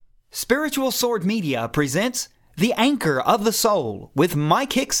Spiritual Sword Media presents The Anchor of the Soul with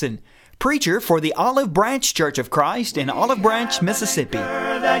Mike Hickson, preacher for the Olive Branch Church of Christ in Olive Branch, Mississippi.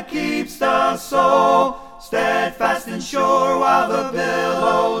 That keeps the soul steadfast and sure while the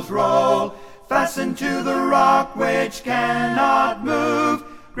billows roll. Fastened to the rock which cannot move,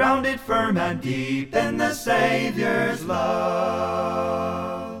 grounded firm and deep in the Savior's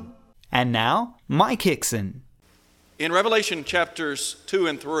love. And now, Mike Hickson. In Revelation chapters 2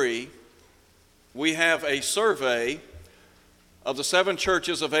 and 3, we have a survey of the 7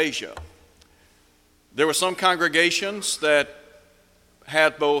 churches of Asia. There were some congregations that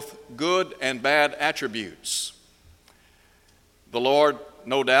had both good and bad attributes. The Lord,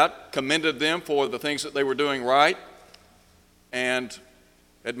 no doubt, commended them for the things that they were doing right and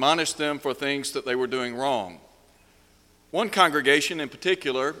admonished them for things that they were doing wrong. One congregation in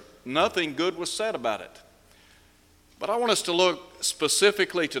particular, nothing good was said about it. But I want us to look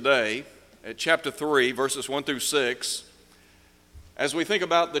specifically today at chapter 3, verses 1 through 6, as we think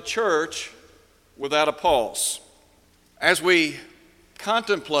about the church without a pulse. As we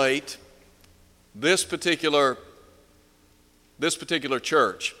contemplate this particular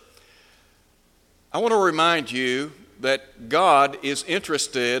church, I want to remind you that God is interested